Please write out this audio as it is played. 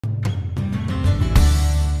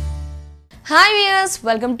Hi viewers,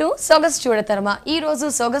 welcome to Sogasu Chuda Tarama. Ee roju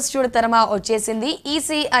Sogasu Chuda Tarama vachesindi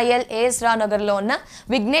ECIL AS Nagar lo unna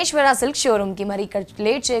Vigneshwara Silk Showroom ki mari ikkada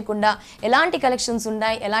late cheyakunda elanti collections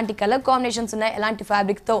unnai, elanti color combinations unnai, elanti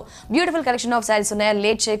fabric tho beautiful collection of sarees unnai,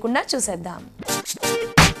 late cheyakunda chuseddam.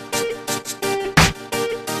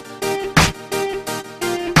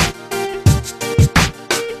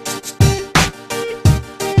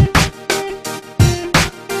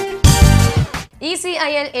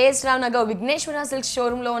 ECIL AS Nagar Vigneshwara Silk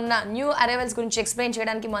Showroom lo unna new arrivals gurinchi explain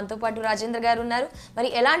cheyadaniki manto paatu Rajendra garu unnaru. Mari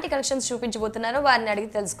elanti collections చూపించబోతున్నారో వారిని అడిగి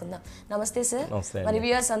తెలుసుకుందాం. నమస్తే sir. మరి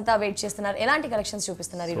viewers అంతా wait చేస్తున్నారు. ఎలాంటి collections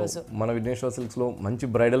చూపిస్తున్నారు ఈ రోజు? మన విఘ్నేశ్వర సిల్క్స్ లో మంచి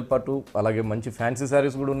బ్రైడల్ పట్టు అలాగే మంచి ఫ్యాన్సీ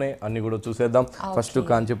సారీస్ కూడా ఉన్నాయి. అన్ని కూడా చూసేద్దాం. ఫస్ట్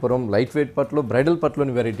కాంచీపురం లైట్ వెయిట్ పట్టులో బ్రైడల్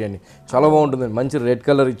పట్టులోని వెరైటీ అని చాలా బాగుంటుంది. మంచి రెడ్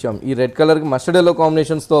కలర్ ఇచ్చాం. ఈ రెడ్ కలర్ కి మస్టర్డ్ ఎల్లో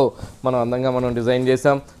కాంబినేషన్స్ తో మనం అందంగా మనం డిజైన్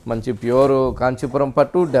చేసాం. మంచి ప్యూర్ కాంచీపురం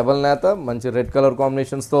పట్టు డబల్ నేత మంచి రెడ్ కలర్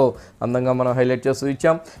కాంబినేషన్స్ తో అందంగా మనం హైలైట్ చేస్తూ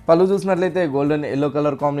ఇచ్చాం. పళ్ళు చూసినట్లయితే గోల్డెన్ ఎల్లో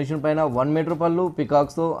కలర్ కాంబినేషన్ పైన 1 మీటర్ పళ్ళు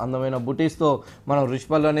పికాక్స్ తో అందమైన బుటీస్ తో మనం రిచ్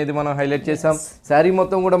పళ్ళు అనేది మనం హైలైట్ చేసాం. శారీ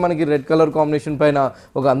మొత్తం కూడా మనకి రెడ్ కలర్ కాంబినేషన్ పైన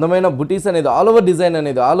ఒక అందమైన బుటీస్ అనేది ఆల్ ఓవర్ డిజైన్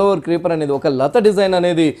అనేది ఆల్ ఓవర్ క్రీపర్ అనేది ఒక లత డిజైన్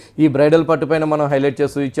అనేది ఈ బ్రైడల్ పట్టు పైన మనం హైలైట్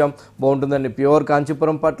చేస్తూ ఇచ్చాం. బాగుంటుందండి. ప్యూర్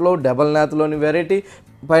కాంచీపురం పట్టులో డబల్ నేతలోని వెరైటీ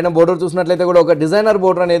పైన బోర్డర్ చూసినట్లయితే కూడా ఒక డిజైనర్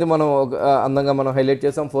బోర్డర్ అనేది మనం అందంగా మనం హైలైట్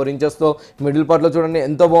చేసాం. 4 inches తో మిడిల్ పార్ట్లో చూడండి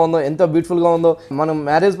ఎంత బాగుందో, ఎంత బ్యూటిఫుల్గా ఉందో. మనం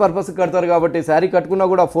మ్యారేజ్ పర్పస్ కడతారు కాబట్టి శారీ కట్టుకున్నా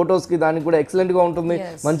కూడా ఫొటోస్కి దానికి కూడా ఎక్సలెంట్గా ఉంటుంది.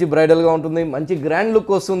 మంచి బ్రైడల్గా ఉంటుంది. మంచి గ్రాండ్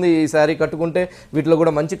లుక్ వస్తుంది ఈ శారీ కట్టుకుంటే. వీటిలో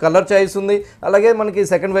కూడా మంచి కలర్ చాయిస్ ఉంది. అలాగే మనకి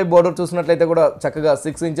సెకండ్ వైపు బోర్డర్ చూసినట్లయితే కూడా చక్కగా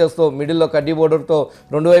 6 inches తో మిడిల్లో కడ్డీ బోర్డర్తో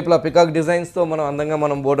రెండు వైపులా పికాక్ డిజైన్స్తో మనం అందంగా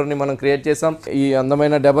మనం బోర్డర్ని మనం క్రియేట్ చేసాం. ఈ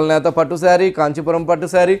అందమైన డబల్ నేత పట్టు శారీ కాంచీపురం పట్టు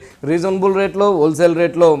శారీ రీజనబుల్ రేట్లో హోల్సేల్ రేట్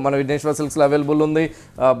లో మన విఘ్నేశ్వర సిల్క్స్ లో అవైలబుల్ ఉంది.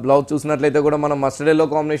 బ్లౌజ్ చూసినట్లయితే కూడా మనం మస్టర్డ్ ఎల్లో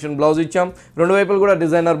కాంబినేషన్ బ్లౌజ్ ఇచ్చాం. రెండు వైపులు కూడా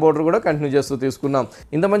డిజైనర్ బోర్డర్ కూడా కంటిన్యూ చేస్తూ తీసుకున్నాం.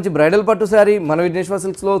 ఇంత మంచి బ్రైడల్ పట్టు శారీ మన విఘ్నేశ్వర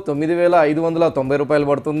సిల్క్స్ లో 9,590 రూపాయలు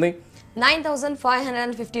పడుతుంది.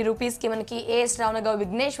 9,550 రూపీస్ కి మనకి AS Nagar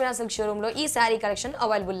Vighneshwara silk showroom లో ఈ శారీ కలెక్షన్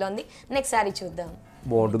అవైలబుల్ లో ఉంది. నెక్స్ట్ శారీ చూద్దాం.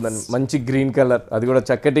 బాగుంటుందండి. మంచి గ్రీన్ కలర్, అది కూడా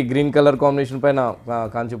చక్కటి గ్రీన్ కలర్ కాంబినేషన్ పైన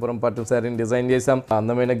కాంచీపురం పట్టు శారీని డిజైన్ చేసాం.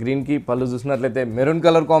 అందమైన గ్రీన్ కి పళ్ళు చూసినట్లయితే మెరూన్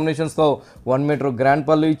కలర్ కాంబినేషన్స్ తో 1 మీటర్ గ్రాండ్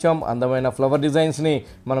పళ్ళు ఇచ్చాం. అందమైన ఫ్లవర్ డిజైన్స్ ని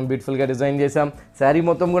మనం బ్యూటిఫుల్ గా డిజైన్ చేసాం. శారీ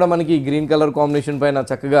మొత్తం కూడా మనకి గ్రీన్ కలర్ కాంబినేషన్ పైన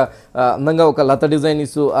చక్కగా అందంగా ఒక లత డిజైన్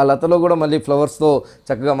ఇస్తూ ఆ లతలో కూడా మళ్ళీ ఫ్లవర్స్ తో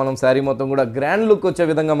చక్కగా మనం శారీ మొత్తం కూడా గ్రాండ్ లుక్ వచ్చే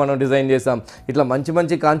విధంగా మనం డిజైన్ చేసాం. ఇట్లా మంచి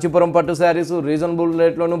మంచి కాంచీపురం పట్టు saris reasonable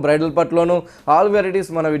రేట్లోను bridal పట్టులోను all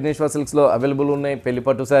varieties మన విఘ్నేశ్వర సిల్క్స్ లో అవైలబుల్ ఉన్నాయి. పెళ్లి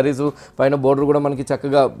పట్టు శారీస్ పైన బోర్డర్ కూడా మనకి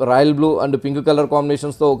చక్కగా royal blue and pink colour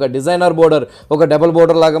combinations తో ఒక డిజైనర్ బోర్డర్ ఒక డబుల్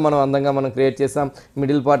బోర్డర్ లాగా మనం అందంగా మనం క్రియేట్ చేసాం.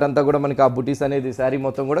 మిడిల్ పార్ట్ అంతా కూడా మనకి ఆ బుటీస్ అనేది శారీ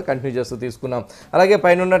మొత్తం కూడా కంటిన్యూ చేస్తూ తీసుకున్నాం. అలాగే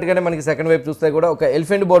పైన ఉన్నట్టుగానే మనకి సెకండ్ వైపు చూస్తే కూడా ఒక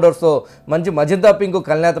ఎలిఫెంట్ బోర్డర్స్ తో మంచి మజంతా పింక్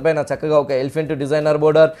కల్నేత పైన చక్కగా ఒక ఎలిఫెంట్ డిజైనర్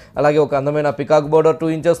బోర్డర్ అలాగే ఒక అందమైన పికాక్ బోర్డర్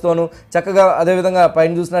 2 inches తోను చక్కగా అదేవిధంగా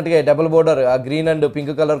పైన చూసినట్టుగా డబుల్ బోర్డర్ ఆ green and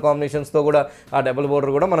pink colour combinations తో కూడా ఆ డబుల్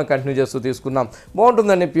బోర్డర్ కూడా మనం కంటిన్యూ చేస్తూ తీసుకున్నాం.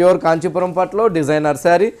 బాగుంటుందండి. ప్యూర్ కాంచీపురం పట్టులో డిజైనర్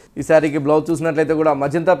శారీ. ఈ శారీకి బ్లౌజ్ చూసినట్లయితే కూడా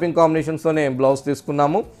మజంతా పింక్ కాంబినేషన్స్ తోనే బ్లౌజ్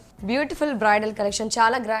తీసుకున్నాము. బ్యూటిఫుల్ బ్రైడల్ కలెక్షన్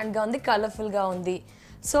చాలా గ్రాండ్ గా ఉంది, కలర్ఫుల్ గా ఉంది.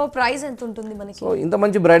 సో ప్రైస్ ఎంత ఉంటుంది మనకి? సో ఇంత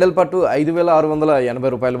మంచి బ్రైడల్ పట్టు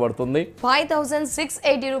 5,680 రూపాయలు పడుతుంది.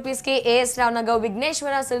 5,680 రూపీస్ కి AS Nagar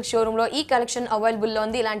Vighneshwara silk showroom లో ఈ కలెక్షన్ అవైలబుల్ లో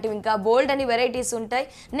ఉంది. ఇలాంటివి ఇంకా బోల్డ్ అని వెరైటీస్ ఉంటాయి.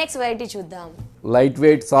 నెక్స్ట్ వెరైటీ చూద్దాం. లైట్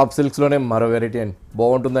వెయిట్ సాఫ్ట్ సిల్క్స్ లోనే మరో వెరైటీ అని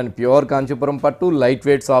బాగుంటుందండి. ప్యూర్ కాంచీపురం పట్టు లైట్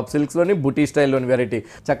వెయిట్ సాఫ్ట్ సిల్క్స్ లోని బుటీ స్టైల్లోని వెరైటీ.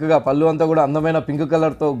 చక్కగా పళ్ళు అంతా కూడా అందమైన పింక్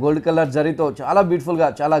కలర్ తో గోల్డ్ కలర్ జరీతో చాలా బ్యూటిఫుల్ గా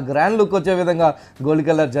చాలా గ్రాండ్ లుక్ వచ్చే విధంగా గోల్డ్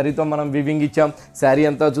కలర్ జరీతో మనం వివింగ్ ఇచ్చాం. శారీ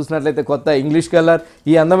అంతా చూసినట్లయితే కొత్త ఇంగ్లీష్ కలర్.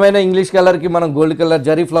 ఈ అందమైన ఇంగ్లీష్ కలర్ కి మనం gold colour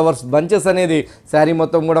zari flowers bunches అనేది శారీ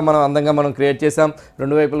మొత్తం కూడా మనం అందంగా మనం క్రియేట్ చేసాం.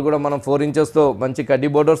 రెండు వైపులు కూడా మనం 4 inches తో మంచి కడ్డీ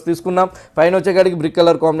బోర్డర్స్ తీసుకున్నాం. పైన వచ్చేకాడికి బ్రిక్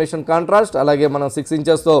కలర్ కాంబినేషన్ కాంట్రాస్ట్ అలాగే మనం 6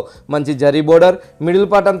 inches తో మంచి జరీ బోర్డర్. మిడిల్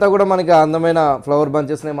పార్ట్ అంతా కూడా మనకి అందమైన ఫ్లవర్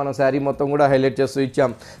బంచెస్ ని మనం శారీ మొత్తం కూడా హైలైట్ చేస్తూ ఇచ్చాం.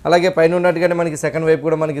 అలాగే పైన ఉన్నట్టుగానే మనకి సెకండ్ వైపు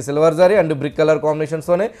కూడా మనకి silver zari and brick colour combinations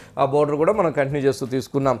తోనే ఆ బోర్డర్ కూడా మనం కంటిన్యూ చేస్తూ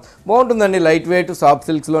తీసుకున్నాం. బాగుంటుందండి. లైట్ వెయిట్ సాఫ్ట్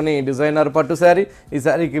సిల్క్స్ లోని డిజైనర్ పట్టు శారీ. ఈ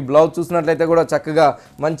శారీకి బ్లౌజ్ చూసినట్లయితే కూడా చక్కగా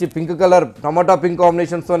మంచి పింక్ కలర్ టమాటా పింక్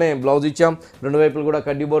కాంబినేషన్స్ తోనే బ్లౌజ్ ఇచ్చాం. రెండు వైపులు కూడా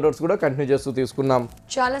కడ్డీ బోర్డర్స్ కూడా కంటిన్యూ చేస్తూ తీసుకున్నాం.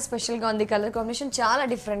 చాలా స్పెషల్ గా ఉంది. కలర్ కాంబినేషన్ చాలా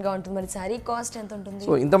డిఫరెంట్ గా ఉంటుంది. మరి శారీ కాస్ట్ ఎంత ఉంటుంది?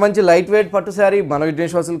 సో ఇంత మంచి లైట్ వెయిట్ పట్టు శారీ మన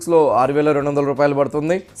విఘ్నేశ్వర సిల్క్స్ లో 6,200 రూపాయలు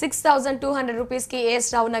పడుతుంది. 6,200 రూపీస్ కి AS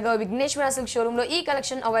Nagar Vighneshwara silk showroom లో ఈ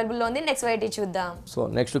కలెక్షన్ అవైలబుల్ లో ఉంది. నెక్స్ట్ వెరైటీ చూద్దాం. సో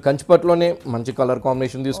నెక్స్ట్ కంచి పట్టులోనే మంచి కలర్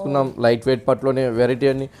కాంబినేషన్ తీసుకున్నాం. లైట్ వెయిట్ పట్టులోనే వెరైటీ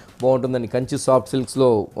అని బాగుంటుందండి. కంచి సాఫ్ట్ సిల్క్స్ లో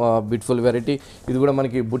బ్యూటిఫుల్ వెరైటీ. ఇది కూడా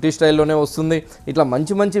మనకి బుటీ స్టైల్లోనే వస్తుంది. ఇట్లా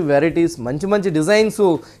మంచి మంచి వెరైటీస్ మంచి మంచి డిజైన్స్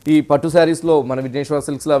ఈ పట్టు శారీస్లో మన విఘ్నేశ్వర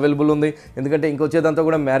సిల్క్స్లో అవైలబుల్ ఉంది. ఎందుకంటే ఇంకొచ్చేదంతా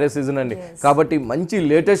కూడా మ్యారేజ్ సీజన్ అండి, కాబట్టి మంచి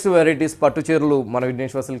లేటెస్ట్ వెరైటీస్ పట్టు చీరలు మన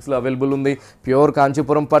విఘ్నేశ్వర సిల్క్స్లో అవైలబుల్ ఉంది. ప్యూర్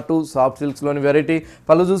కాంచీపురం పట్టు సాఫ్ట్ సిల్క్స్లోని వెరైటీ.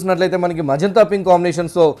 పళ్ళు చూసినట్లయితే మనకి మజంతా పింక్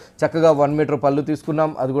కాంబినేషన్స్తో చక్కగా 1 మీటర్ పళ్ళు తీసుకున్నాం.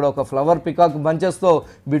 అది కూడా ఒక ఫ్లవర్ పికాక్ బంచెస్తో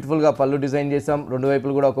బ్యూటిఫుల్గా పళ్ళు డిజైన్ చేసాం. రెండు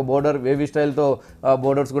వైపులు కూడా ఒక బోర్డర్ వేవీ స్టైల్తో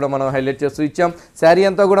బోర్డర్స్ కూడా మనం హైలైట్ చేస్తూ ఇచ్చాం. శారీ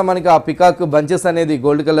అంతా కూడా మనకి ఆ పికాక్ బంచెస్ అనేది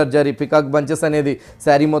gold colour zari peacock bunches అనేది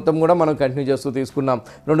శారీ మొత్తం కూడా మనం కంటిన్యూ చేస్తూ తీసుకున్నాం.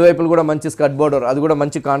 రెండు వైపులు కూడా మంచి స్కర్ట్ బోర్డర్, అది కూడా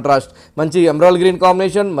మంచి కాంట్రాస్ట్, మంచి emerald green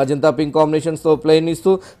combination magenta pink కాంబినేషన్స్తో plain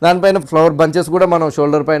ఇస్తూ దానిపైన ఫ్లవర్ బంచెస్ కూడా మనం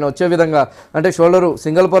షోల్డర్ పైన వచ్చే విధంగా, అంటే షోల్డర్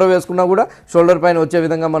సింగిల్ పొర వేసుకున్నా కూడా షోల్డర్ పైన వచ్చే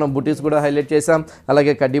విధంగా మనం బుటీస్ కూడా హైలైట్ చేసాం.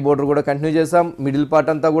 అలాగే కడ్డీ బోర్డర్ కూడా కంటిన్యూ చేసాం. మిడిల్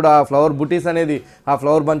పార్ట్ అంతా కూడా ఆ ఫ్లవర్ బుటీస్ అనేది ఆ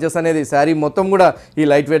ఫ్లవర్ బంచెస్ అనేది శారీ మొత్తం కూడా ఈ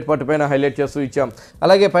లైట్ వెయిట్ పట్టు పైన హైలైట్ చేస్తూ ఇచ్చాం.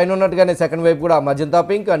 అలాగే పైన ఉన్నట్టుగానే సెకండ్ వైపు కూడా magenta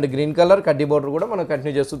pink and green colour కడ్డీ బోర్డర్ కూడా మనం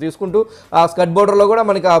కంటిన్యూ చేస్తూ తీసుకుంటూ ఆ స్కర్ట్ బోర్డర్లో కూడా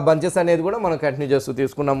మనకి ఆ బంచెస్ అనేది కూడా మనం కంటిన్యూ చేస్తూ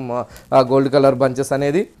తీసుకున్నాం. ఆ గోల్డ్ కలర్ బంచెస్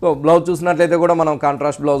అనేది. సో బ్లౌజ్ చూసినట్లయితే కూడా మనం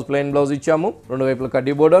కాంట్రాస్ట్ బ్లౌజ్ ప్లెయిన్ బ్లౌజ్ ఇచ్చాము. రెండు వైపుల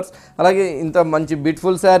కడ్డీ బోర్డర్స్. అలాగే ఇంత మంచి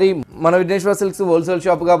బ్యూటిఫుల్ శారీ మన విఘ్నేశ్వర సిల్క్స్ హోల్సేల్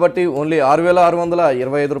షాప్ కాబట్టి ఓన్లీ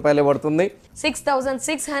 6,625 రూపాయలే పడుతుంది.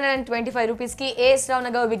 6,625 రూపీస్కి ఏఎస్ రావు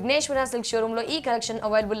నగర్ విఘ్నేశ్వర సిల్క్ షోరూంలో ఈ కలెక్షన్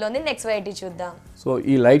అవైలబుల్లో ఉంది. నెక్స్ట్ వెరైటీ చూద్దాం. సో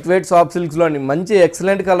ఈ లైట్ వెయిట్ సాఫ్ట్ సిల్క్స్లో మంచి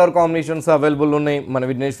ఎక్సలెంట్ కలర్ కాంబినేషన్స్ అవైలబుల్ ఉన్నాయి మన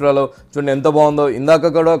విఘ్నేశ్వరలో. చూడండి ఎంత బాగుందో.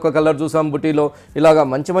 ఇందాక కూడా ఒక కలర్ చూసాం బుటీలో. ఇలాగా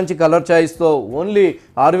మంచి మంచి కలర్ చాయిస్తో ఓన్లీ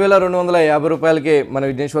 6,250 రూపాయలకే మన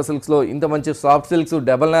విఘ్నేశ్వర సిల్క్స్లో ఇంత మంచి సాఫ్ట్ సిల్క్స్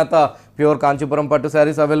డబల్ నేత ప్యూర్ కాంచీపురం పట్టు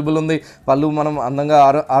శారీస్ అవైలబుల్ ఉంది. పళ్ళు మనం అందంగా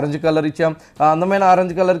ఆరెంజ్ కలర్ ఇచ్చాం. ఆ అందమైన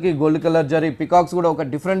ఆరెంజ్ కలర్కి గోల్డ్ కలర్ జరీ పికాక్స్ కూడా ఒక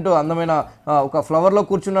డిఫరెంట్ అందమైన ఒక ఫ్లవర్లో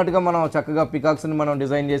కూర్చున్నట్టుగా మనం చక్కగా పికాక్స్ని మనం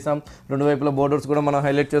డిజైన్ చేసాం. రెండు వైపుల బోర్డర్స్ కూడా మనం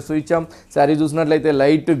హైలైట్ చేస్తూ ఇచ్చాం. శారీ చూసినట్లయితే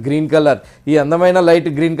లైట్ గ్రీన్ కలర్, ఈ అందమైన లైట్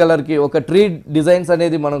గ్రీన్ కలర్కి ఒక ట్రీ డిజైన్స్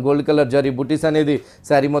అనేది మనం గోల్డ్ కలర్ జరీ బుటీస్ అనేది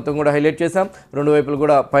శారీ మొత్తం కూడా హైలైట్ చేసాం. రెండు వైపులు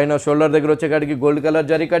కూడా పైన షోల్డర్ దగ్గర వచ్చేకాడికి గోల్డ్ కలర్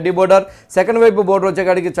జరీ కడ్డీ బోర్డర్, సెకండ్ వైపు బోర్డర్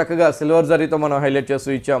వచ్చేకాడికి చక్కగా సిల్వర్ జరీతో మనం హైలైట్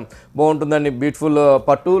చేస్తూ ఇచ్చాం. బాగుంటుందండి. బ్యూటిఫుల్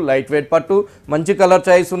పట్టు లైట్ వెయిట్ పట్టు మంచి కలర్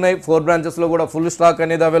చాయిస్ ఉన్నాయి. 4 బ్రాంచెస్లో కూడా ఫుల్ స్టాక్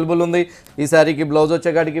అనేది అవైలబుల్ ఉంది. ఈ శారీకి blouse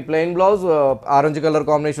వచ్చేకాడికి plain blouse orange colour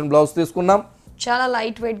combination blouse తీసుకున్నాం. చాలా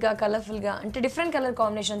లైట్ వెయిట్ గా కలర్ఫుల్ గా అంటే డిఫరెంట్ కలర్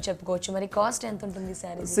కాంబినేషన్ చెప్పుకోవచ్చు. మరి కాస్ట్ ఎంత ఉంటుంది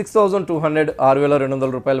సారీ? 6,200 6,200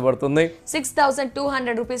 రూపాయలు పడుతుంది.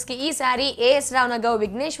 6,200 రూపీస్ కి ఈ సారీ ఏఎస్ రావు నగర్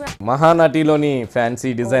విఘ్నేశ్వర మహానటిలోని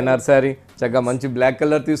ఫ్యాన్సీ డిజైనర్ శారీ. చక్కగా మంచి బ్లాక్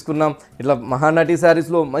కలర్ తీసుకున్నాం. ఇట్లా మహానటి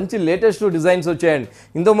శారీస్లో మంచి లేటెస్ట్ డిజైన్స్ వచ్చాయండి.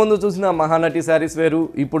 ఇంతకుముందు చూసిన మహానటి శారీస్ వేరు.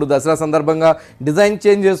 ఇప్పుడు దసరా సందర్భంగా డిజైన్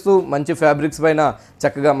చేంజ్ చేస్తూ మంచి ఫ్యాబ్రిక్స్ పైన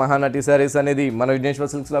చక్కగా మహానటి శారీస్ అనేది మన విఘ్నేశ్వర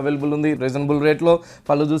సిల్క్స్లో అవైలబుల్ ఉంది రీజనబుల్ రేట్లో.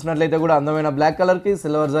 పళ్ళు చూసినట్లయితే కూడా అందమైన బ్లాక్ కలర్కి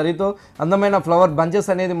సిల్వర్ జరీతో అందమైన ఫ్లవర్ బంచెస్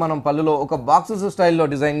అనేది మనం పళ్ళులో ఒక బాక్సెస్ స్టైల్లో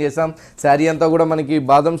డిజైన్ చేసాం. శారీ అంతా కూడా మనకి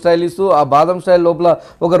బాదం స్టైల్ ఇస్తూ ఆ బాదం స్టైల్ లోపల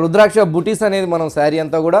ఒక రుద్రాక్ష బుటీస్ అనేది మనం శారీ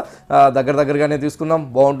అంతా కూడా దగ్గరగానే తీసుకున్నాం.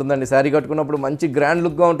 బాగుంటుందండి. శారీ కట్టుకున్నప్పుడు మంచి గ్రాండ్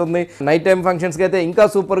లుక్గా ఉంటుంది. నైట్ టైం ఫంక్షన్స్కి అయితే ఇంకా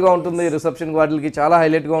సూపర్గా ఉంటుంది. రిసెప్షన్ వాటికి చాలా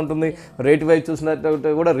హైలైట్గా ఉంటుంది. రేట్ వైజ్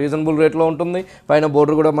చూసినట్లయితే కూడా రీజనబుల్ రేట్లో ఉంటుంది. పైన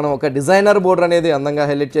బోర్డర్ కూడా మనం ఒక డిజైనర్ బోర్డర్ అనేది అందంగా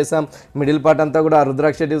హైలైట్ చేసాం. మిడిల్ పార్ట్ అంతా కూడా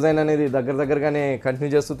రుద్రాక్ష డిజైన్ అనేది దగ్గరగానే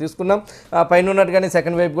కంటిన్యూ చేస్తూ తీసుకున్నాం. పైన ఉన్నట్టుగానే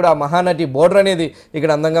సెకండ్ వైపు కూడా మహానటి బోర్డర్ అనేది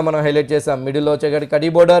ఇక్కడ అందంగా మనం హైలైట్ చేసాం. మిడిల్లో వచ్చేకాడి కడీ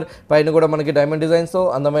బోర్డర్, పైన కూడా మనకి డైమండ్ డిజైన్స్తో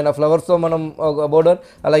అందమైన ఫ్లవర్స్తో మనం ఒక బోర్డర్,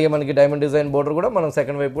 అలాగే మనకి డైమండ్ డిజైన్ బోర్డర్ కూడా మనం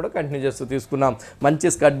సెకండ్ వైపు కూడా కంటిన్యూ చేస్తూ తీసుకున్నాం. మంచి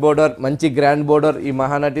స్కర్ట్ బోర్డర్ మంచి గ్రాండ్ బోర్డర్ ఈ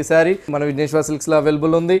మహానటి శారీ మన విఘ్నేశ్వర సిల్క్స్లో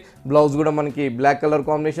అవైలబుల్ ఉంది. బ్లౌజ్ కూడా మనకి బ్లాక్ కలర్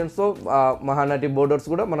కాంబినేషన్స్తో మహానటి బోర్డర్స్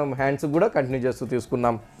కూడా మనం హ్యాండ్స్ కూడా కంటిన్యూ చేస్తూ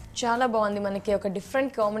తీసుకున్నాం. చాలా బాగుంది. మనకి ఒక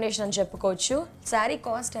డిఫరెంట్ కాంబినేషన్ అని చెప్పుకోవచ్చు. శారీ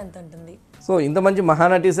కాస్ట్ ఎంత ఉంటుంది? సో ఇంత మంచి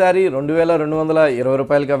మహానటి శారీ 2,220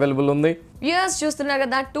 రూపాయలకి అవైలబుల్ ఉంది. వ్యూయర్స్ చూస్తున్నారు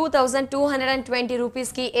కదా 2,220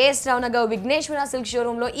 రూపీస్కి ఏఎస్ రావు నగర్ విఘ్నేశ్వర సిల్క్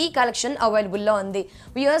షోరూంలో ఈ కలెక్షన్ అవైలబుల్లో ఉంది.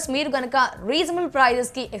 వ్యూయర్స్ మీరు కనుక రీజనబుల్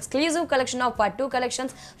ప్రైజెస్కి ఎక్స్క్లూజివ్ కలెక్షన్ ఆఫ్ పట్టు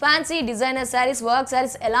collections, fancy designer saris, work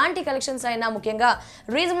saris ఎలాంటి కలెక్షన్స్ అయినా ముఖ్యంగా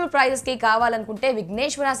రీజనబుల్ ప్రైజెస్కి కావాలనుకుంటే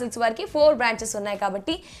విఘ్నేశ్వర సిల్క్స్ వారికి 4 బ్రాంచెస్ ఉన్నాయి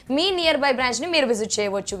కాబట్టి మీ నియర్ బై బ్రాంచ్ని మీరు విజిట్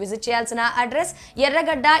చేయవచ్చు. విజిట్ చేయాల్సిన అడ్రస్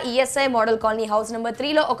ఎర్రగడ్డ ESI model colony house number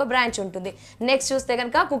 3లో ఒక బ్రాంచ్ ఉంటుంది. నెక్స్ట్ చూస్తే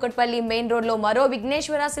కనుక కుకట్పల్లి మెయిన్ రోడ్లో మరో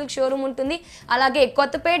విఘ్నేశ్వర సిల్క్ షోరూమ్ ఉంటుంది. అలాగే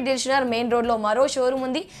కొత్తపేట దిల్షనర్ మెయిన్ రోడ్లో మరో షోరూమ్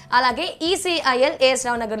ఉంది. అలాగే ఈసీఐఎల్ ఏఎస్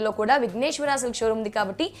రావు నగర్లో కూడా విఘ్నేశ్వర సిల్క్ షోరూమ్ ఉంది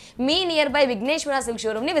కాబట్టి మీ near by Vighneshwara silk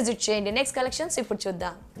షోరూమ్ని visit చేయండి. నెక్స్ట్ కలెక్షన్స్ ఇప్పుడు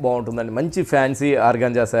చూద్దాం. బాగుంటుందండి. మంచి ఫ్యాన్సీ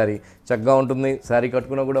ఆర్గాంజా శారీ చక్కగా ఉంటుంది. శారీ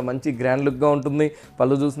కట్టుకున్నా కూడా మంచి గ్రాండ్ లుక్గా ఉంటుంది.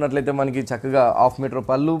 పళ్ళు చూసినట్లయితే మనకి చక్కగా 1/2 మీటర్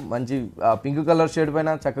పళ్ళు మంచి పింక్ కలర్ షేడ్ పైన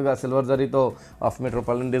చక్కగా సిల్వర్ జరీతో హాఫ్ మీటర్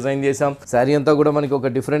పళ్ళని డిజైన్ చేసాం. శారీ అంతా కూడా మనకి ఒక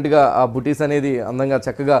డిఫరెంట్గా ఆ బుటీస్ అనేది అందంగా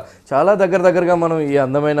చక్కగా చాలా దగ్గరగా మనం ఈ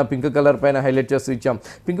అందమైన పింక్ కలర్ పైన హైలైట్ చేస్తూ ఇచ్చాం.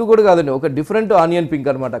 పింక్ కూడా కాదండి, ఒక డిఫరెంట్ ఆనియన్ పింక్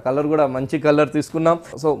అనమాట. కలర్ కూడా మంచి కలర్ తీసుకున్నాం.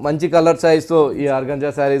 సో మంచి కలర్ చాయిస్తో ఈ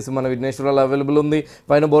ఆర్గంజా శారీస్ మన విఘ్నేశ్వరాలో అవైలబుల్ ఉంది.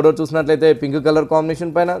 పైన బోర్డర్ చూసినట్లయితే పింక్ కలర్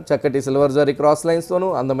కాంబినేషన్ పైన చక్కటి సిల్వర్ జరీ క్రాస్ లైన్స్తోను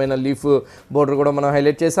అందమైన లీఫ్ బోర్డర్ కూడా మనం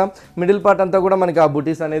హైలైట్ చేసాం. మిడిల్ పార్ట్ అంతా కూడా మనకి ఆ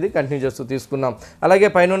బుటీస్ అనేది కంటిన్యూ చేస్తూ తీసుకున్నాం. అలాగే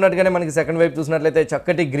పైన ఉన్నట్టుగానే మనకి సెకండ్ వైపు చూసినట్లయితే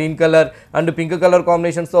చక్కటి green colour and pink colour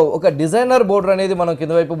కాంబినేషన్స్తో ఒక డిజైనర్ బోర్డర్ అనేది మనం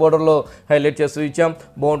కింద వైపు బోర్డర్లో హైలైట్ చేస్తూ ఇచ్చాం.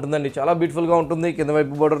 బాగుంటుందండి, చాలా బ్యూటిఫుల్గా ఉంటుంది. కింద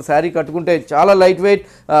వైపు బోర్డర్ శారీ కట్టుకుంటే చాలా లైట్ వెయిట్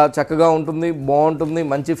చక్కగా ఉంటుంది, బాగుంటుంది.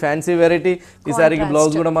 మంచి ఫ్యాన్సీ వెరైటీ. ఈ శారీకి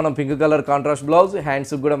బ్లౌజ్ కూడా మనం pink colour contrast blouse,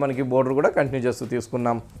 hands కూడా మనకి బోర్డర్ కూడా కంటిన్యూ చేస్తూ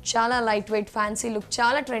తీసుకున్నాం. చాలా లైట్ వెయిట్ ఫ్యాన్సీ లుక్,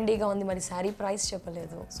 చాలా ట్రెండీగా ఉంది. మరి శారీ ప్రైస్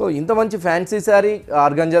చెప్పలేదు. సో ఇంత మంచి fancy sari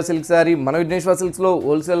organza silk sari మన విఘ్నేశ్వర సిల్క్స్లో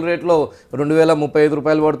హోల్సేల్ రేట్లో 2035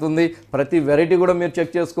 రూపాయలు పడుతుంది. ప్రతి వెరైటీ కూడా మీరు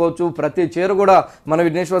చెక్ చేసుకోవచ్చు. ప్రతి చీర కూడా మన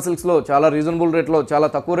విఘ్నేశ్వర సిల్క్స్లో చాలా రీజనబుల్ రేట్లో, చాలా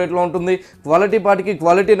తక్కువ రేట్లో ఉంటుంది. క్వాలిటీ పాటికి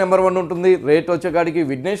క్వాలిటీ నెంబర్ 1 ఉంటుంది. Rate వచ్చేకాడికి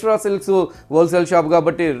Vighneshwara silks wholesale shop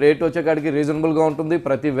కాబట్టి రేట్ వచ్చేకాడికి రీజనబుల్గా ఉంటుంది.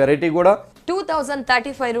 ప్రతి వెరైటీ కూడా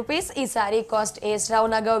 2035 రూపీస్ ఈ శారీ కాస్ట్. ఏఎస్ రావు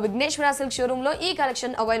నగర్ విఘ్నేశ్వర సిల్క్ షోరూమ్ లో ఈ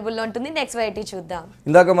కలెక్షన్ అవైలబుల్ లో ఉంటుంది. నెక్స్ట్ వెరైటీ చూద్దాం.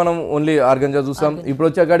 ఇందాక మనం ఓన్లీ ఆర్గంజా చూసాం, ఇప్పుడు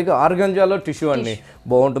వచ్చేకాడికి ఆర్గంజాలో టిష్యూ అండి.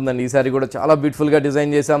 బాగుంటుందండి. ఈ శారీ కూడా చాలా బ్యూటిఫుల్గా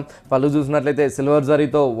డిజైన్ చేసాం. పళ్ళు చూసినట్లయితే సిల్వర్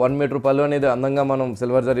జరీతో 1 మీటర్ పళ్ళు అనేది అందంగా మనం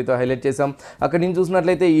సిల్వర్ జరీతో హైలైట్ చేసాం. అక్కడి నుంచి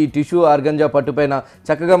చూసినట్లయితే ఈ టిష్యూ ఆర్గంజా పట్టు పైన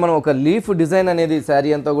చక్కగా మనం ఒక లీఫ్ డిజైన్ అనేది శారీ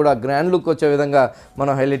అంతా కూడా గ్రాండ్ లుక్ వచ్చే విధంగా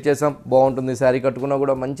మనం హైలైట్ చేసాం. బాగుంటుంది. శారీ కట్టుకున్నా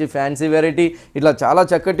కూడా మంచి ఫ్యాన్సీ వెరైటీ. ఇట్లా చాలా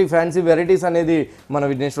చక్కటి ఫ్యాన్సీ వెరైటీస్ అనేది మన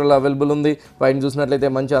విఘ్నేశ్వరంలో అవైలబుల్ ఉంది. పైన చూసినట్లయితే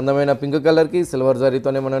మంచి అందమైన పింక్ కలర్కి సిల్వర్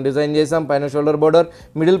జరీతోనే మనం డిజైన్ చేసాం. పైన షోల్డర్ బోర్డర్,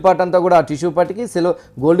 మిడిల్ పార్ట్ అంతా కూడా ఆ టిష్యూ పట్టుకి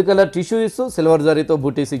గోల్డ్ కలర్ టిష్యూ ఇస్తూ సిల్వర్ జరీతో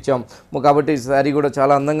బూటీస్ ఇచ్చాం. కాబట్టి శారీ కూడా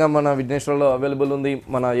చాలా అందంగా మన విఘ్నేశ్వరంలో అవైలబుల్ ఉంది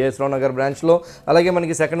మన ఏఎస్ రావు నగర్ బ్రాంచ్లో. అలాగే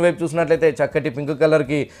మనకి సెకండ్ వైపు చూసినట్లయితే చక్కటి పింక్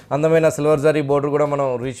కలర్కి అందమైన సిల్వర్ జరీ బోర్డర్ కూడా మనం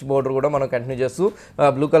రిచ్ బోర్డర్ కూడా మనం కంటిన్యూ చేస్తూ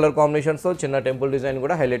బ్లూ కలర్ కాంబినేషన్స్తో చిన్న టెంపుల్ డిజైన్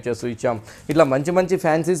కూడా హైలైట్ చేస్తూ ఇచ్చాం. ఇట్లా మంచి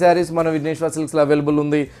ఫ్యాన్సీ శారీస్ మన విఘ్నేశ్వర సిల్క్స్లో అవైలబుల్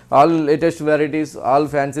ఉంది. All latest varieties, all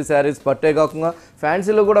fancy saris. పట్టే కాకుండా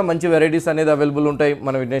ఫ్యాన్సీలో కూడా మంచి వెరైటీస్ అనేది అవైలబుల్ ఉంటాయి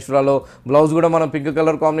మన విఘ్నేశ్వరాలో. బ్లౌజ్ కూడా మనం పింక్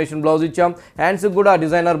కలర్ కాంబినేషన్ బ్లౌజ్ ఇచ్చాం. హ్యాండ్స్కి కూడా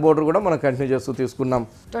డిజైనర్ బోర్డర్ కూడా మనం కంటిన్యూ చేస్తూ తీసుకున్నాం.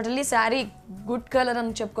 టోటల్లీ శారీ గుడ్ కలర్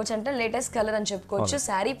అని చెప్పుకోవచ్చు, అంటే లేటెస్ట్ కలర్ అని చెప్పుకోవచ్చు.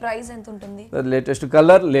 శారీ ప్రైస్ ఎంత ఉంటుంది? Latest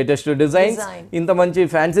colour, latest design. ఇంత మంచి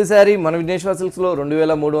ఫ్యాన్సీ శారీ మన విఘ్నేశ్వర సిల్క్స్లో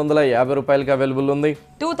 2350 రూపాయలకి అవైలబుల్ ఉంది.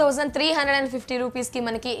 2350 రూపీస్ కి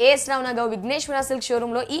మనకి ఏఎస్ రావు నగర్ విఘ్నేశ్వర సిల్క్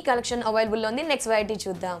షోరూమ్ లో ఈ కలెక్షన్ అవైలబుల్ ఉంది. నెక్స్ట్ వెరైటీ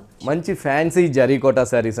చూద్దాం. మంచి ఫ్యాన్సీ జరీ కోటా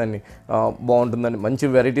శారీస్ అన్ని బాగుంటుందండి. మంచి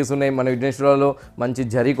వెరైటీస్ ఉన్నాయి మన విఘ్నేశ్వరలో. మంచి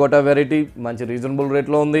జరీ కోటా వెరైటీ మంచి రీజనబుల్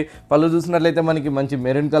రేట్లో ఉంది. పళ్ళు చూసినట్లయితే మనకి మంచి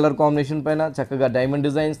మెరూన్ కలర్ కాంబినేషన్ పైన చక్కగా డైమండ్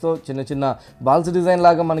డిజైన్స్తో చిన్న బాల్స్ డిజైన్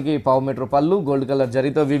లాగా మనకి 1/2 మీటర్ పళ్ళు గోల్డ్ కలర్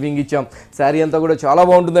జరీతో వీవింగ్ ఇచ్చాం. శారీ అంతా కూడా చాలా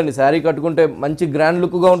బాగుంటుందండి. శారీ కట్టుకుంటే మంచి గ్రాండ్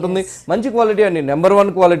లుక్గా ఉంటుంది. మంచి క్వాలిటీ అండి, నెంబర్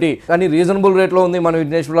 1 క్వాలిటీ. కానీ రీజనబుల్ రేట్లో ఉంది మన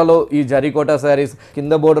విఘ్నేశ్వరలో ఈ జరీ కోటా శారీస్.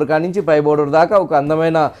 కింద బోర్డర్ కానించి పై బోర్డర్ దాకా ఒక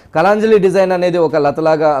అందమైన కలాంజలి డిజైన్ అనేది ఒక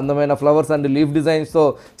లతలాగా అందమైన ఫ్లవర్స్ అండ్ లీఫ్ డిజైన్స్తో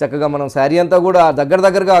చక్కగా మనం శారీ అంతా కూడా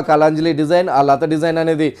దగ్గరగా కలాంజలి డిజైన్, ఆ లత డిజైన్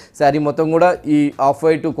అనేది శారీ మొత్తం కూడా ఈ ఆఫ్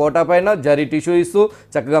వైట్ కోటా పైన జరీ టిష్యూ ఇస్తూ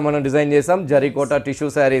చక్కగా మనం డిజైన్ చేసాం. Zari quota tissue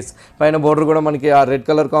saris. పైన బోర్డర్ కూడా మనకి ఆ రెడ్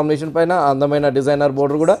కలర్ కాంబినేషన్ పైన అందమైన డిజైనర్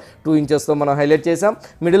బోర్డర్ కూడా 2 ఇంచెస్తో మనం హైలైట్ చేసాం.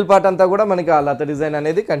 మిడిల్ పార్ట్ అంతా కూడా మనకి ఆ లత డిజైన్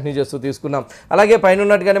అనేది కంటిన్యూ చేస్తూ తీసుకున్నాం. అలాగే పైన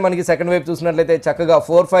ఉన్నట్టుగానే మనకి సెకండ్ వైపు చూసినట్లయితే చక్కగా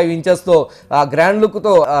 4-5 ఇంచెస్తో ఆ గ్రాండ్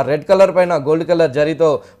లుక్తో ఆ రెడ్ కలర్ పైన గోల్డ్ కలర్ జరీతో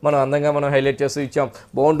మనం అందంగా మనం హైలైట్ చేస్తూ ఇచ్చాం.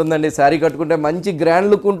 బాగుంటుందండి. శారీ కట్టుకుంటే మంచి గ్రాండ్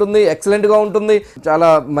లుక్ ఉంటుంది, ఎక్సలెంట్గా ఉంటుంది. చాలా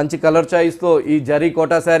మంచి కలర్ చాయిస్తో ఈ జరీ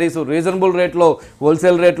కోటా శారీస్ రీజనబుల్ రేట్లో,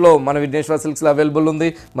 హోల్సేల్ రేట్లో మన విఘ్నేశ్వర సిల్క్స్లో అవైలబుల్ ఉంది.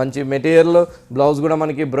 మంచి మెటీరియల్. బ్లౌజ్ కూడా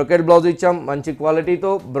మనకి బ్రొకెట్ బ్లౌజ్ ఇచ్చాం. మంచి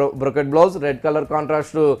క్వాలిటీతో brocade blouse red colour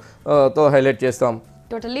contrast తో హైలైట్ చేస్తాం.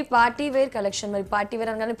 Totally party wear collection. మరి పార్టీ వేర్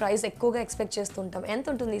అనగానే ప్రైస్ ఎక్కువగా ఎక్స్పెక్ట్ చేస్తుంటాం. ఎంత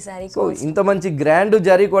ఉంటుంది ఈ శారీ? సో ఇంత మంచి గ్రాండ్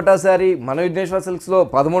జరీ కోటా శారీ మన విఘ్నేశ్వర సిల్క్స్లో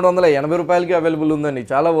 1380 రూపాయలకి అవైలబుల్ ఉందండి.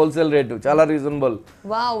 చాలా హోల్సేల్ రేటు, చాలా రీజనబుల్.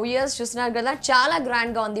 వావ్, ఇయర్స్ చూస్తున్నారు కదా, చాలా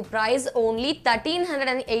గ్రాండ్ గా ఉంది. ప్రైస్ ఓన్లీ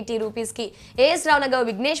 1380 రూపీస్ కి ఏఎస్ రావు నగర్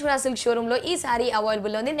విఘ్నేశ్వర సిల్క్ షోరూమ్ లో ఈ శారీ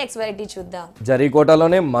అవైలబుల్ ఉంది. నెక్స్ట్ వెరైటీ చూద్దాం. జరీ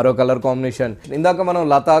కోటాలోనే మరో కలర్ కాంబినేషన్. ఇందాక మనం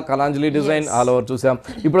Lata Kalanjali design all over చూసాం.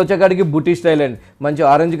 ఇప్పుడు వచ్చేకాడికి బుటీ స్టైల్ అండ్ మంచి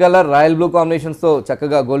orange colour royal blue combinations తో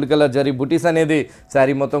చక్కగా గోల్డ్ కలర్ జరీ బుటీస్ అనేది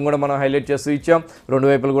శారీ మొత్తం కూడా మనం హైలైట్ చేస్తూ ఇచ్చాం. రెండు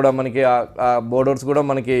వైపులు కూడా మనకి ఆ బోర్డర్స్ కూడా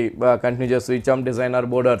మనకి కంటిన్యూ చేస్తూ ఇచ్చాం, డిజైనర్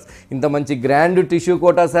బోర్డర్స్. ఇంత మంచి గ్రాండ్ టిష్యూ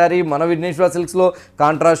కోటా శారీ మన విఘ్నేశ్వర సిల్క్స్లో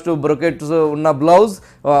కాంట్రాస్ట్ బ్రొకెట్స్ ఉన్న బ్లౌజ్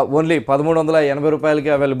ఓన్లీ 1380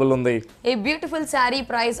 రూపాయలకి అవైలబుల్ ఉంది. A beautiful sari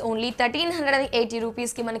price only 1380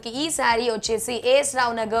 rupees కి మనకి ఈ శారీ వచ్చేసి ఏఎస్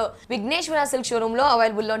రావు నగర్ విఘ్నేశ్వర సిల్క్ షోరూమ్ లో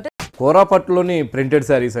అవైలబుల్ ఉంటుంది. కోరాపట్టులోని ప్రింటెడ్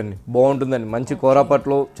శారీస్ అండి, బాగుంటుందండి. మంచి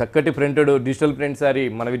కోరాపట్లో చక్కటి ప్రింటెడ్ డిజిటల్ ప్రింట్ శారీ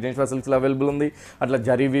మన విఘ్నేశ్వర సిల్క్స్లో అవైలబుల్ ఉంది. అట్లా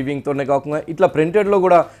జరీ వీవింగ్తోనే కాకుండా ఇట్లా ప్రింటెడ్లో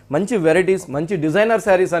కూడా మంచి వెరైటీస్, మంచి డిజైనర్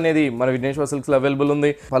శారీస్ అనేది మన విఘ్నేశ్వర సిల్క్స్లో అవైలబుల్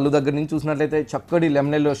ఉంది. పళ్ళు దగ్గర నుంచి చూసినట్లయితే చక్కటి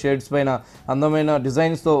లెమనెల్లో షేడ్స్ పైన అందమైన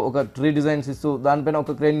డిజైన్స్తో ఒక ట్రీ డిజైన్స్ ఇస్తూ దానిపైన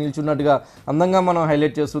ఒక క్రేన్ నిల్చున్నట్టుగా అందంగా మనం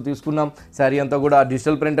హైలైట్ చేస్తూ తీసుకున్నాం. శారీ అంతా కూడా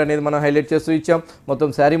డిజిటల్ ప్రింట్ అనేది మనం హైలైట్ చేస్తూ ఇచ్చాం. మొత్తం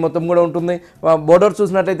శారీ మొత్తం కూడా ఉంటుంది. బోర్డర్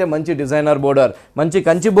చూసినట్లయితే మంచి డిజైనర్ బోర్డర్, మంచి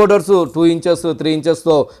కంచి బోర్డర్స్ 2 ఇంచెస్ 3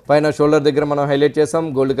 ఇంచెస్తో పైన షోల్డర్ దగ్గర మనం హైలైట్ చేసాం.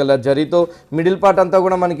 గోల్డ్ కలర్ జరీతో మిడిల్ పార్ట్ అంతా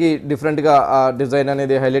కూడా మనకి డిఫరెంట్గా ఆ డిజైన్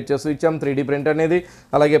అనేది హైలైట్ చేస్తూ ఇచ్చాం. 3D ప్రింట్ అనేది.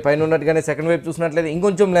 అలాగే పైన ఉన్నట్టుగానే సెకండ్ వైపు చూసినట్లయితే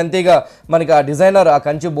ఇంకొంచెం లెంతీగా మనకి ఆ డిజైనర్ ఆ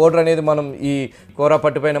కంచి బోర్డర్ అనేది మనం ఈ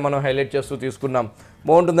కోరాపట్టు పైన మనం హైలైట్ చేస్తూ తీసుకున్నాం.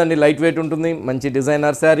 బాగుంటుందండి, లైట్ వెయిట్ ఉంటుంది. మంచి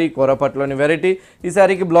డిజైనర్ శారీ, కోరాపట్టులోని వెరైటీ. ఈ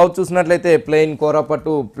శారీకి బ్లౌజ్ చూసినట్లయితే ప్లెయిన్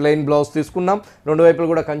కోరాపట్టు ప్లెయిన్ బ్లౌజ్ తీసుకున్నాం. 2 వైపులు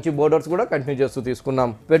కూడా కంచి బోర్డర్స్ కూడా కంటిన్యూ చేస్తూ తీసుకున్నాం.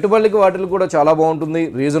 పెట్టుబడులకి వాటికి కూడా చాలా బాగుంటుంది.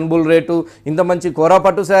 Reasonable rate. ఇంత మంచి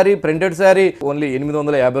కోరాపట్టు శారీ, ప్రింటెడ్ శారీ ఓన్లీ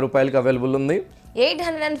 850 రూపాయలకి అవైలబుల్ ఉంది.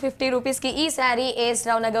 850 రూపీస్కి ఈ శారీ ఏఎస్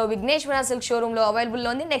రావు నగర్ విఘ్నేశ్వర సిల్క్ షోరూంలో అవైలబుల్లో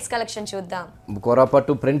ఉంది. నెక్స్ట్ కలెక్షన్ చూద్దాం.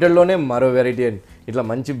 కోరాపట్టు ప్రింటెడ్లోనే మరో వెరైటీ అండి. ఇట్లా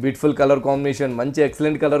మంచి బ్యూటిఫుల్ కలర్ కాంబినేషన్, మంచి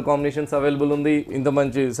ఎక్సలెంట్ కలర్ కాంబినేషన్స్ అవైలబుల్ ఉంది. ఇంత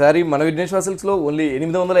మంచి శారీ మన విఘ్నేశ్వర సిల్క్స్లో ఓన్లీ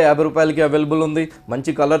 850 రూపాయలకి అవైలబుల్ ఉంది.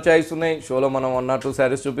 మంచి కలర్ చాయిస్ ఉన్నాయి. షోలో మనం 1 or 2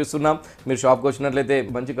 శారీస్ చూపిస్తున్నాం. మీరు షాప్కి వచ్చినట్లయితే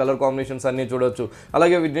మంచి కలర్ కాంబినేషన్స్ అన్నీ చూడొచ్చు.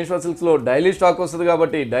 అలాగే విఘ్నేశ్వర సిల్క్స్లో డైలీ స్టాక్ వస్తుంది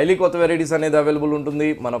కాబట్టి డైలీ కొత్త వెరైటీస్ అనేది అవైలబుల్ ఉంటుంది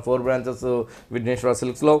మన 4 బ్రాంచెస్ విఘ్నేశ్వర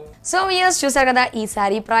సిల్క్స్లో. సో ఇయర్స్ చూసారు కదా, ఈ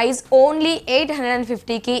శారీ ప్రైస్ ఓన్లీ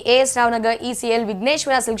 850కి ఏఎస్ రావు నగర్ ఈసీఎల్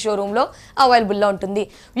విఘ్నేశ్వర సిల్క్ షోరూంలో అవైలబుల్లో ఉంటుంది.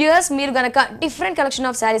 వ్యూయర్స్, మీరు గనక డిఫరెంట్ కలెక్షన్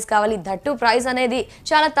ఆఫ్ శారీస్ కావాలి, దట్టు ప్రైస్ అనేది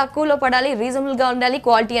చాలా తక్కువలో పడాలి, రీజనబుల్గా ఉండాలి,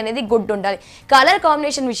 క్వాలిటీ అనేది గుడ్ ఉండాలి, కలర్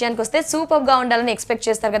కాంబినేషన్ విషయానికి వస్తే సూపర్గా ఉండాలని ఎక్స్పెక్ట్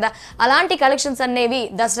చేస్తారు కదా, అలాంటి కలెక్షన్స్ అనేవి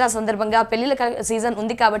దసరా సందర్భంగా పెళ్లిళ్ళ సీజన్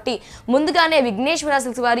ఉంది కాబట్టి ముందుగానే విఘ్నేశ్వర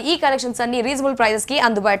సిల్క్స్ వారు ఈ కలెక్షన్స్ అన్ని రీజనబుల్ ప్రైజెస్కి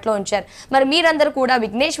అందుబాటులో ఉంచారు. మరి మీరందరూ కూడా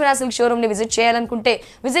విఘ్నేశ్వర సిల్క్ షోరూమ్ని విజిట్ చేయాలనుకుంటే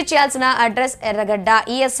విజిట్ చేయాల్సిన అడ్రస్ ఎర్రగడ్డ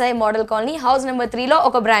ESI model colony house number 3లో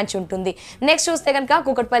ఒక బ్రాంచ్ ఉంటుంది. నెక్స్ట్ చూస్తే కనుక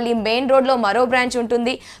కూకట్పల్లి మెయిన్ రోడ్లో మరో బ్రాంచ్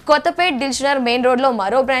ఉంటుంది. కొత్తపేట్ దిల్షనర్ మెయిన్ రోడ్లో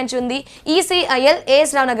మరో బ్రాంచ్ ఉంది. ఈసీఐఎల్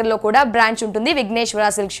ఏఎస్ రావు నగర్లో కూడా బ్రాంచ్ ఉంటుంది విఘ్నేశ్వర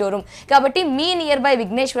సిల్క్ షోరూమ్. కాబట్టి మీ near by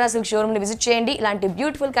Vighneshwara silk షోరూమ్ని visit చేయండి. ఇలాంటి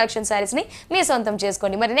బ్యూటిఫుల్ కలెక్షన్ శారీస్ని మీ సొంతం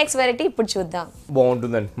చేసుకోండి. మరి నెక్స్ట్ వెరైటీ ఇప్పుడు చూద్దాం.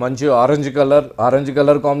 బాగుంటుందండి, మంచి ఆరెంజ్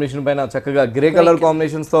కలర్ కాంబినేషన్ పైన చక్కగా గ్రే కలర్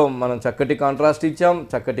కాంబినేషన్స్తో మనం చక్కటి కాంట్రాస్ట్ ఇచ్చాం.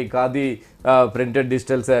 చక్కటి ఖాదీ ప్రింటెడ్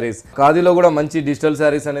డిజిటల్ శారీస్, ఖాదీలో కూడా మంచి డిజిటల్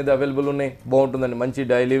శారీస్ అనేది అవైలబుల్ ఉన్నాయి. బాగుంటుందండి, మంచి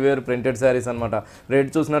డైలీ వేర్ ప్రింటెడ్ శారీస్ అనమాట. రేట్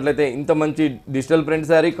చూసినట్లయితే ఇంత మంచి digital print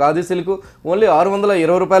sari khadi silk only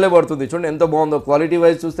 620 రూపాయలే పడుతుంది. చూడండి ఎంత బాగుందో. క్వాలిటీ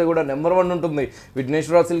వైజ్ చూస్తే కూడా నెంబర్ 1 ఉంటుంది.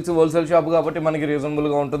 విఘ్నేశ్వర సిల్క్స్ హోల్సేల్ షాప్ కాబట్టి మనకి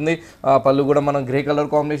రీజనబుల్గా ఉంటుంది. పళ్ళు కూడా మనం గ్రే కలర్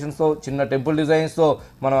కాంబినేషన్స్తో చిన్న టెంపుల్ డిజైన్స్తో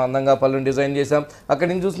మనం అందంగా పళ్ళుని డిజైన్ చేసాం. అక్కడి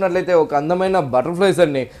నుంచి చూసినట్లయితే ఒక అందమైన బటర్ఫ్లైస్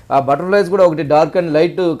అండి. ఆ బటర్ఫ్లైస్ కూడా ఒకటి డార్క్ అండ్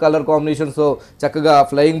లైట్ కలర్ కాంబినేషన్స్తో చక్కగా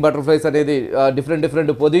ఫ్లయింగ్ బటర్ఫ్లైస్ అనేది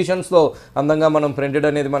డిఫరెంట్ పొజిషన్స్తో అందంగా మనం ప్రింటెడ్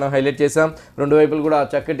అనేది మనం హైలైట్ చేసాం. 2 వైపులు కూడా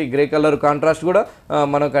చక్కటి గ్రే కలర్ కాంట్రాస్ట్ కూడా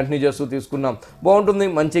మనం కంటిన్యూ చేస్తూ తీసుకున్నాం. బాగుంటుంది,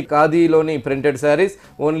 మంచి ఖాదీలోని ప్రింటెడ్ శారీస్.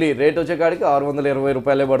 ఓన్లీ రేట్ వచ్చేకాడికి 620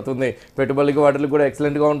 రూపాయలే పడుతుంది. పెట్టుబడికి వాటికి కూడా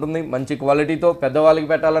ఎక్సలెంట్గా ఉంటుంది. మంచి క్వాలిటీతో పెద్దవాళ్ళకి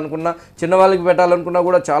పెట్టాలనుకున్నా చిన్నవాళ్ళకి పెట్టాలనుకున్నా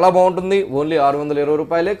కూడా చాలా బాగుంటుంది. ఓన్లీ 620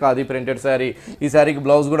 రూపాయలే ఖాదీ ప్రింటెడ్ శారీ. ఈ శారీకి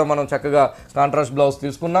బ్లౌజ్ కూడా మనం చక్కగా కాంట్రాస్ట్ బ్లౌజ్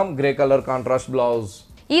తీసుకున్నాం. Grey colour contrast blouse.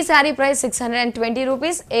 ఈ శారీ ప్రైస్ 620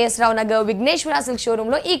 రూపీస్. ఏఎస్ రావు నగర్ విఘ్నేశ్వర సిల్క్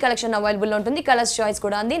షోరూంలో ఈ కలెక్షన్ అవైలబుల్ ఉంటుంది. కలర్స్ చాయిస్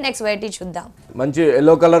కూడా ఉంది. నెక్స్ట్ వెరైటీ చూద్దాం. మంచి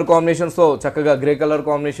ఎల్లో కలర్ కాంబినేషన్స్తో చక్కగా గ్రే కలర్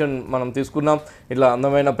కాంబినేషన్ మనం తీసుకున్నాం. ఇట్లా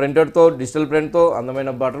అందమైన ప్రింటెడ్తో డిజిటల్ ప్రింట్తో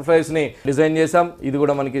అందమైన బటర్ఫ్లైస్ని డిజైన్ చేసాం. ఇది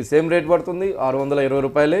కూడా మనకి సేమ్ రేట్ పడుతుంది. 620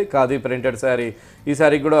 రూపాయలే ఖాదీ ప్రింటెడ్ శారీ. ఈ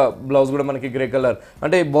శారీకి కూడా బ్లౌజ్ కూడా మనకి గ్రే కలర్,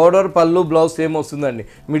 అంటే బోర్డర్ పళ్ళు బ్లౌజ్ సేమ్ వస్తుందండి.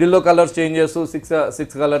 మిడిల్లో కలర్స్ చేంజ్ చేస్తూ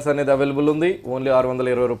సిక్స్ కలర్స్ అనేది అవైలబుల్ ఉంది. ఓన్లీ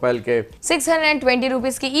 620 రూపాయలకే. 620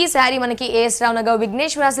 రూపీస్ ఈ శారీ మనకి ఏఎస్ రావు నగర్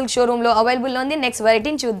విఘ్నేశ్వర సిల్క్ షోరూమ్ లో అవైలబుల్ ఉంది. నెక్స్ట్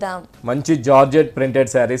వెరైటీని చూద్దాం. మంచి georgette printed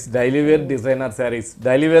saris, daily wear designer saris.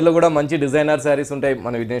 Daily wear లో కూడా మంచి డిజైనర్ శారీస్ ఉంటాయి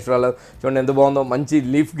మన విఘ్నేశ్వరలో. చూడండి ఎంత బాగుందో. మంచి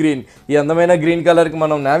లీఫ్ గ్రీన్, ఈ అందమైన గ్రీన్ కలర్ కి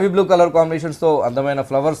మనం నావీ బ్లూ కలర్ కాంబినేషన్స్ తో అందమైన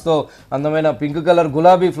ఫ్లవర్స్ తో అందమైన పింక్ కలర్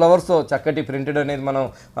గులాబీ ఫ్లవర్స్ తో చక్కటి ప్రింటెడ్ అనేది మనం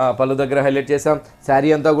పళ్ళు దగ్గర హైలైట్ చేసాం.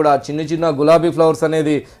 శారీ అంతా కూడా చిన్న గులాబీ ఫ్లవర్స్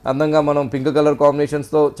అనేది అందంగా మనం పింక్ కలర్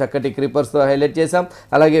కాంబినేషన్స్ తో చక్కటి క్రీపర్స్ తో హైలైట్ చేసాం.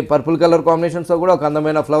 అలాగే పర్పుల్ కలర్ కాంబినేషన్స్ తో కూడా ఒక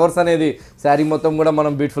అందమైన ఫ్లవర్స్ అనేది శారీ మొత్తం కూడా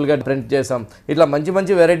మనం బ్యూటిఫుల్ గా ప్రింట్ చేసాం. ఇట్లా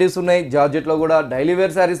మంచి వెరైటీస్ ఉన్నాయి. జార్జెట్ లో కూడా డైలీ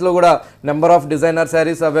వేర్ శారీస్ లో కూడా number of designer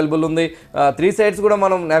saris available ఉంది. 3 సైడ్స్ కూడా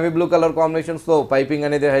మనం నేవీ బ్లూ కలర్ కాంబినేషన్స్ తో పైపింగ్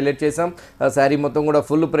అనేది హైలైట్ చేసాం. శారీ మొత్తం కూడా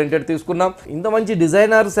ఫుల్ ప్రింటెడ్ తీసుకున్నాం. ఇంత మంచి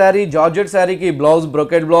డిజైనర్ శారీ జార్జెట్ శారీకి blouse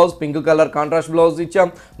brocade blouse pink colour contrast blouse ఇచ్చాం.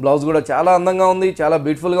 బ్లౌజ్ కూడా చాలా అందంగా ఉంది, చాలా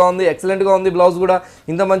బ్యూటిఫుల్ గా ఉంది, ఎక్సలెంట్ గా ఉంది. బ్లౌజ్ కూడా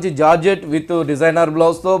ఇంత మంచి జార్జెట్ విత్ డిజైనర్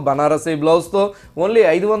బ్లౌజ్ తో బనారసీ బ్లౌజ్ తో ఓన్లీ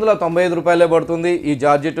 595 రూపాయలే పడుతుంది. ఈ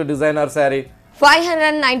జార్జెట్ డిజైనర్ శారీ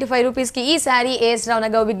 595 రూపీస్ కి ఈ శారీ ఏఎస్ రావు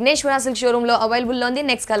నగర్ విఘ్నేశ్వర సిల్క్ షోరూమ్ లో అవైలబుల్ లో ఉంది.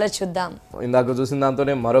 నెక్స్ట్ కలర్ చూద్దాం. ఇందాక చూసిన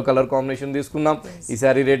దాంతోనే మరో కలర్ కాంబినేషన్ తీసుకున్నాం. ఈ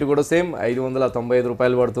శారీ రేటు కూడా సేమ్ 595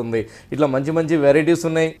 రూపాయలు పడుతుంది. ఇట్లా మంచి మంచి వెరైటీస్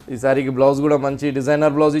ఉన్నాయి. ఈ శారీకి బ్లౌజ్ కూడా మంచి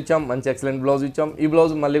డిజైనర్ బ్లౌజ్ ఇచ్చాం, మంచి ఎక్సలెంట్ బ్లౌజ్ ఇచ్చాం. ఈ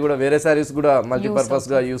బ్లౌజ్ మళ్ళీ కూడా వేరే శారీస్ కూడా మల్టీపర్పస్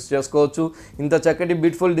గా యూస్ చేసుకోవచ్చు. ఇంత చక్కటి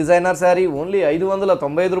బ్యూటిఫుల్ డిజైనర్ శారీ ఓన్లీ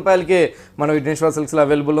 595 రూపాయలకే మన విఘ్నేశ్వర సిల్క్స్ లో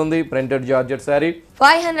అవైలబుల్ ఉంది. ప్రింటెడ్ జార్జెట్ శారీ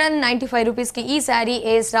 595 రూపీస్ కి ఈ శారీ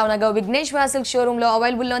ఏఎస్ రావు నగర్ విఘ్నేశ్వర సిల్క్ షోరూమ్ లో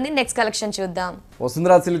అవైలబుల్ లో ఉంది. నెక్స్ట్ కలెక్షన్ చూద్దాం.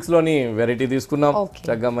 వసుంధరా సిల్క్స్ లోని వెరైటీ తీసుకున్నాం.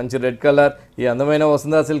 చక్కగా మంచి రెడ్ కలర్, ఈ అందమైన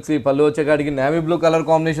వసుంధరా సిల్క్స్ ఈ పళ్ళు వచ్చేకాడికి నేవీ బ్లూ కలర్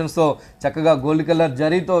కాంబినేషన్స్ తో చక్కగా గోల్డ్ కలర్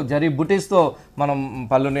జరీ బుటీస్ తో మనం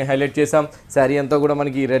పళ్ళుని హైలైట్ చేసాం. శారీ అంతా కూడా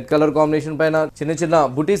మనకి రెడ్ కలర్ కాంబినేషన్ పైన చిన్న చిన్న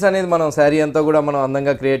బుటీస్ అనేది మనం శారీ అంతా కూడా మనం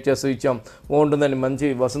అందంగా క్రియేట్ చేస్తూ ఇచ్చాం. బాగుంటుందండి. మంచి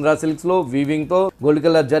వసుంధరా సిల్క్స్ లో వీవింగ్ తో గోల్డ్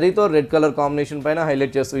కలర్ జరీతో రెడ్ కలర్ కాంబినేషన్ పైన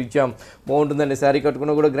హైలైట్ చేస్తూ ఇచ్చాం. బాగుంటుందండి. శారీ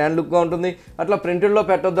కట్టుకున్నా కూడా గ్రాండ్ లుక్ గా ఉంటుంది. అట్లా ప్రింటెడ్ లో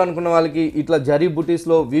పెట్టొద్దు అనుకున్న వాళ్ళకి ఇట్లా జరీ బుటీస్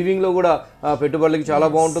లో వీవింగ్ లో కూడా పెట్టుబడులకి చాలా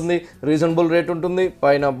బాగుంటుంది. రీజనబుల్ రేట్ ఉంటుంది.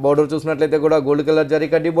 పైన బోర్డర్ చూసినట్లయితే కూడా గోల్డ్ కలర్ జరీ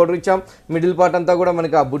కడ్డీ బోర్డర్ ఇచ్చాం. మిడిల్ పార్ట్ అంతా కూడా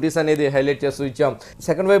మనకి ఆ బుటీస్ అనేది హైలైట్ చేస్తూ ఇచ్చాం.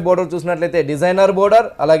 సెకండ్ వైపు బోర్డర్ చూసినట్లయితే డిజైనర్ బోర్డర్,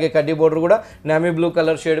 అలాగే కడ్డీ బోర్డర్ కూడా నేవీ బ్లూ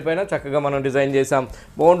కలర్ షేడ్ పైన చక్కగా మనం డిజైన్ చేసాం.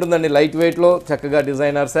 బాగుంటుందండి. లైట్ వెయిట్ లో చక్కగా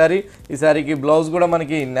డిజైనర్ శారీ. ఈ శారీకి బ్లౌజ్ కూడా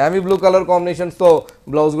మనకి నేవీ బ్లూ కలర్ కాంబినేషన్స్ తో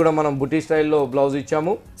బ్లౌజ్ కూడా మనం బుటీ స్టైల్లో బ్లౌజ్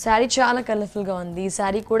ఇచ్చాము. శారీ చాలా కలర్ఫుల్ గా ఉంది. ఈ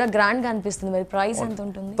శారీ కూడా గ్రాండ్ గా అనిపిస్తుంది. మరి ప్రైస్ ఎంత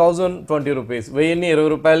ఉంటుంది? 1020 రూపీస్. 1020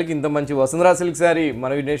 రూపాయలకి ఇంత మంచి వసుంధరా సిల్క్ శారీ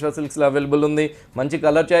మన విఘ్నేశ్వర సిల్క్స్ లో అవైలబుల్ ఉంది. మంచి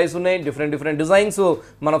కలర్ చాయిస్ ఉన్నాయి. డిఫరెంట్ డిజైన్స్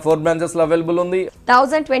మన 4 బ్రాంచెస్ లో అవైలబుల్ ఉంది.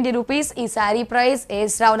 1020 రూపీస్ ఈ శారీ ప్రైస్.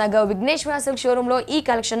 ఏఎస్ రావు నగర్ విఘ్నేశ్వర సిల్క్ షోరూమ్ లో ఈ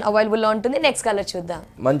కలెక్షన్ అవైలబుల్ లో ఉంటుంది. నెక్స్ట్ కలర్ చూద్దాం.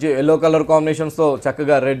 మంచి ఎల్లో కలర్ కాంబినేషన్స్ తో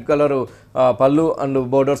చక్కగా రెడ్ కలర్ పళ్ళు అండ్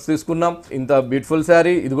బోర్డర్స్ తీసుకున్నాం. ఇంత బ్యూటిఫుల్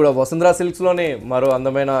శారీ. ఇది కూడా వసుంధరా సిల్క్స్ లోనే మరో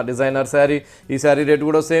అందమైన డిజైనర్ శారీ. ఈ శారీ రేట్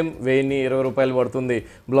కూడా సేమ్ 1020 రూపాయలు పడుతుంది.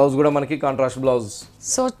 బ్లౌజ్ కూడా మనకి contrast blouse.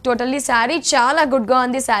 So totally sari చాలా గుడ్ గా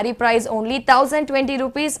ఉంది. Sari price only 1020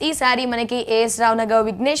 rupees. ఈ శారీ మనకి ఏఎస్ రావు నగర్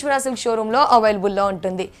విఘ్నేశ్వర సిల్క్ షోరూమ్ లో అవైలబుల్ లో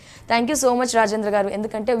ఉంటుంది. Thank you so much Rajendra గారు.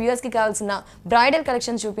 ఎందుకంటే వ్యూయర్స్ కి కావాల్సిన బ్రైడల్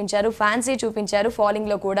కలెక్షన్స్ చూపించారు, ఫ్యాన్సీ చూపించారు, ఫాలింగ్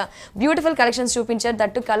లో కూడా బ్యూటిఫుల్ కలెక్షన్స్ చూపించారు.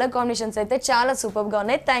 దట్టు కలర్ కాంబినేషన్స్ అయితే చాలా సూపర్ గా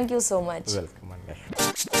ఉన్నాయి. Thank you so much. Welcome అండి.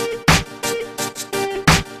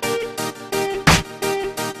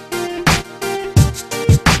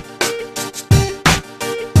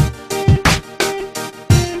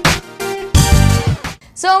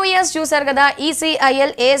 సో వియర్స్ చూసారు కదా,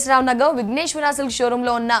 ఈసీఐఎల్ ఏఎస్ రావు నగర్ విఘ్నేశ్వర సిల్క్ షోరూమ్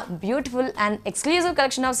లో ఉన్న beautiful and exclusive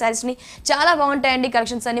collection of saris ని చాలా బాగుంటాయండి.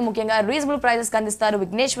 కలెక్షన్స్ అన్ని ముఖ్యంగా రీజనబుల్ ప్రైసెస్ కి అందిస్తారు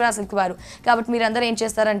విఘ్నేశ్వర సిల్క్ వారు. కాబట్టి మీరు అందరూ ఏం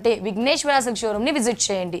చేస్తారంటే విఘ్నేశ్వర సిల్క్ షోరూమ్ ని విజిట్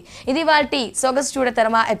చేయండి. ఇది వాటి సొగసు చూడ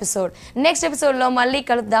తరమా ఎపిసోడ్. నెక్స్ట్ ఎపిసోడ్ లో మళ్ళీ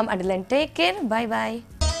కలుద్దాం. Until then take care, by by.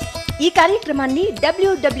 ఈ కార్యక్రమాన్ని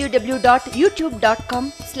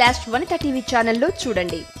www.youtube.com/VanithaTV ఛానల్లో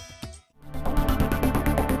చూడండి.